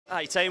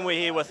Hey team, we're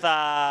here with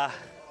our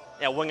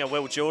winger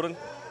Will Jordan,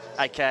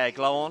 aka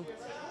Glow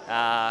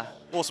On.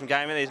 Awesome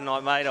game there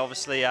tonight, mate.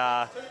 Obviously,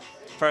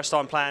 first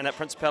time playing at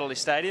Principality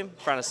Stadium in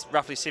front of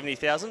roughly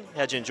 70,000.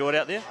 How'd you enjoy it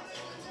out there?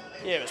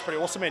 Yeah, it was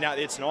pretty awesome being out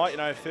there tonight. You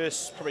know,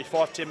 first probably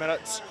 5-10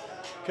 minutes,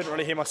 couldn't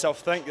really hear myself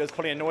think. There was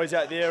plenty of noise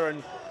out there,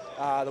 and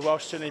the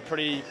Welsh certainly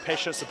pretty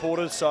passionate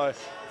supporters. So,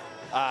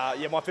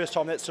 yeah, my first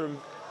time that sort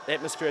of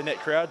atmosphere in that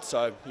crowd.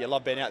 So, yeah,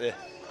 love being out there.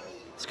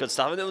 It's good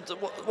stuff.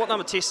 What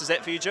number test is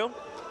that for you, Jill?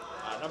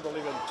 Number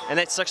 11. And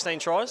that's 16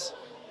 tries?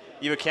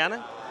 You were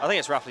counting? I think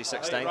it's roughly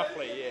 16.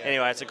 Roughly, yeah.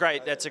 Anyway, it's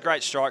a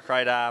great strike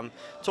rate.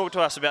 Talk to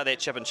us about that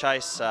chip and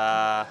chase.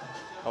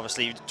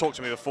 Obviously, you talked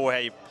to me before how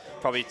you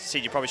probably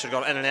said you probably should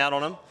have gone in and out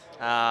on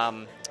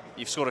him.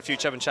 You've scored a few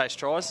chip and chase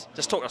tries.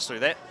 Just talk us through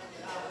that.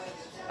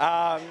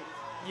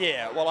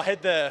 Yeah, well, I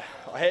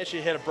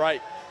actually had a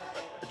break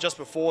just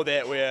before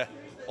that where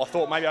I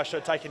thought maybe I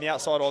should have taken the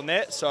outside on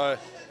that. So,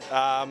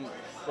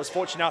 was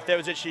fortunate enough that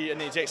was actually in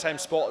the exact same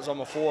spot as on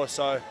before.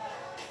 So,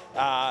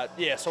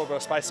 yeah, saw a bit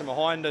of space in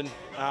behind and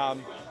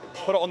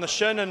put it on the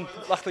shin, and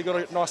luckily got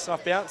a nice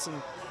enough bounce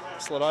and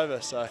slid over.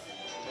 So,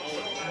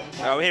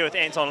 we're here with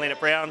Anton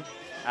Leonard-Brown,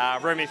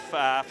 roomie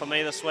for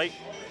me this week.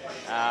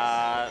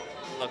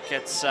 Look,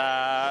 it's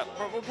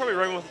we'll probably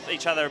room with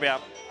each other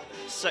about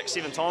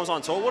 6-7 times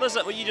on tour. What is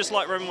it? Were you just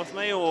like rooming with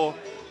me, or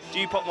do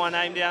you put my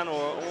name down,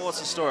 or what's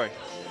the story?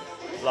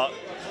 Look,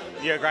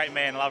 you're a great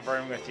man. Love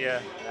rooming with you.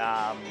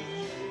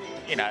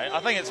 You know, I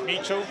think it's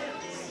mutual.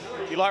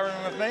 You like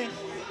rooming with me?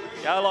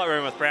 Yeah, I like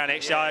rooming with Brown,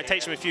 actually. I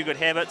teach him a few good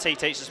habits, he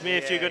teaches me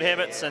a few good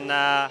habits, and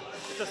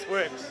it just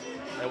works.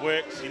 It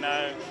works, you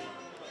know.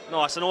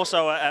 Nice, and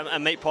also a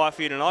meat pie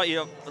for you tonight.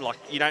 You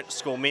don't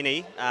score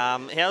many.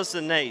 How's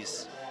the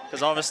knees?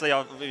 Because obviously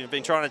I've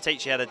been trying to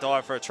teach you how to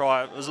dive for a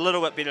try. It was a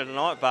little bit better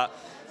tonight, but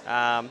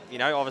you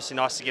know, obviously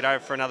nice to get over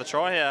for another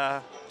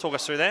try. Talk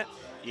us through that.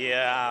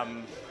 Yeah,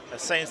 it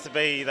seems to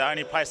be the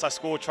only place I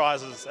score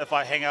tries is if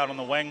I hang out on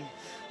the wing,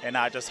 and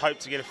I just hope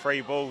to get a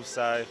free ball.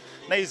 So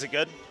knees are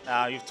good.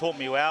 You've taught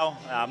me well.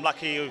 I'm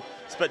lucky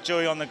it's a bit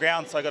dewy on the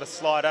ground, so I got to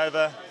slide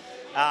over.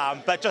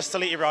 But just to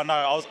let everyone know,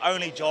 I was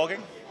only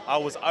jogging.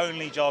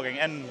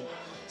 In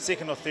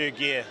second or third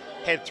gear.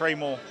 Had 3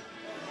 more.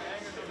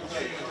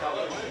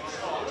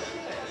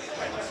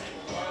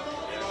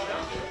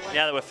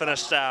 Now that we're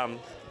finished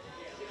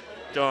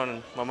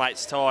doing my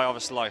mate's tie,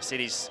 obviously, like I said,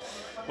 he's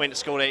went to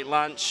school to eat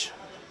lunch,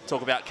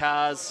 talk about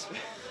cars.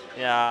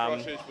 Yeah.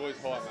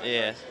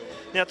 Yeah.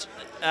 Now,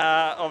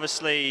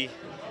 obviously,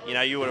 you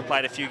know, you would have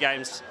played a few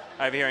games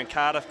over here in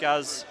Cardiff,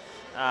 Guz.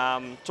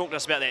 Talk to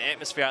us about that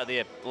atmosphere out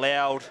there,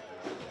 loud,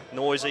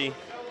 noisy.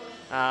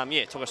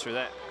 Yeah, talk us through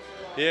that.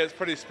 Yeah, it's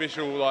pretty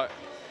special. Like,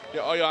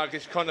 yeah, I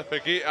guess you kind of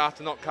forget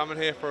after not coming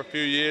here for a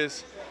few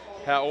years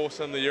how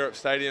awesome the Europe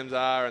stadiums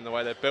are and the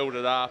way they build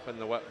it up and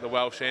the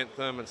Welsh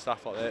anthem and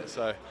stuff like that.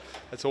 So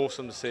it's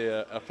awesome to see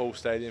a full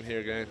stadium here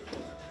again.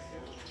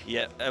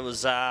 Yeah, it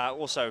was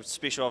also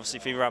special, obviously,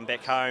 for everyone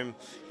back home.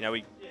 You know,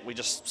 we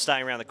just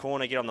staying around the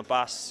corner, get on the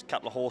bus, a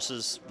couple of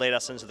horses lead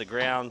us into the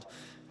ground,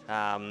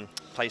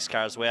 police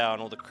car as well,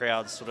 and all the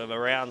crowds sort of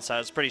around. So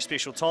it's a pretty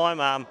special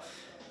time.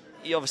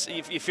 You obviously,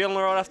 if you're feeling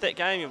all right after that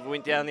game, you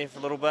went down there for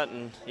a little bit,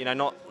 and you know,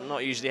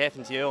 not usually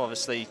happen to you.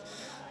 Obviously,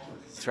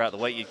 throughout the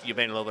week, you've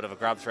been a little bit of a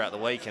grub throughout the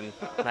week, and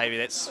maybe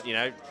that's, you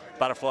know,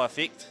 butterfly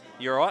effect.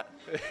 You all right?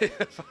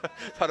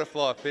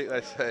 Butterfly effect,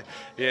 they say.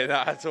 Yeah,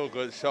 no, it's all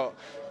good. Shot.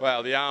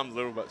 Well, the arm's a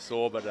little bit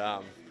sore, but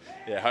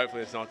yeah,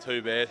 hopefully it's not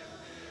too bad.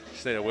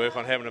 Just need to work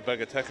on having a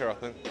bigger ticker, I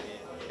think.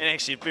 And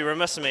actually, it'd be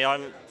remiss of me, I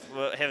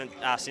haven't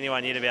asked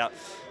anyone yet about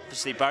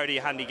obviously Bodie,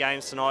 Hundy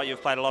games tonight.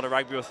 You've played a lot of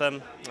rugby with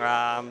him,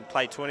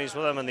 played 20s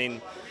with him, and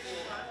then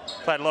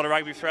played a lot of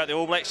rugby throughout the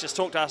All Blacks. Just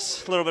talk to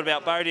us a little bit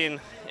about Bodie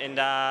and you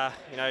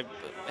know,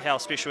 how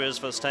special he is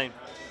for this team.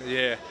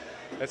 Yeah,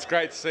 it's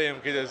great to see him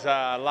get his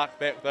luck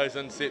back with those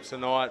incepts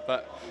tonight.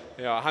 But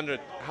you know,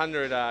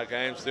 100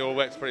 games, the All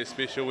Blacks pretty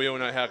special. We all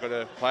know how good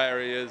a player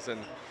he is,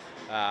 and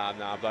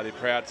bloody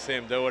proud to see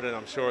him do it. And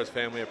I'm sure his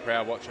family are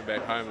proud watching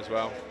back home as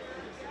well.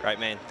 Great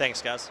man.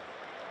 Thanks, guys.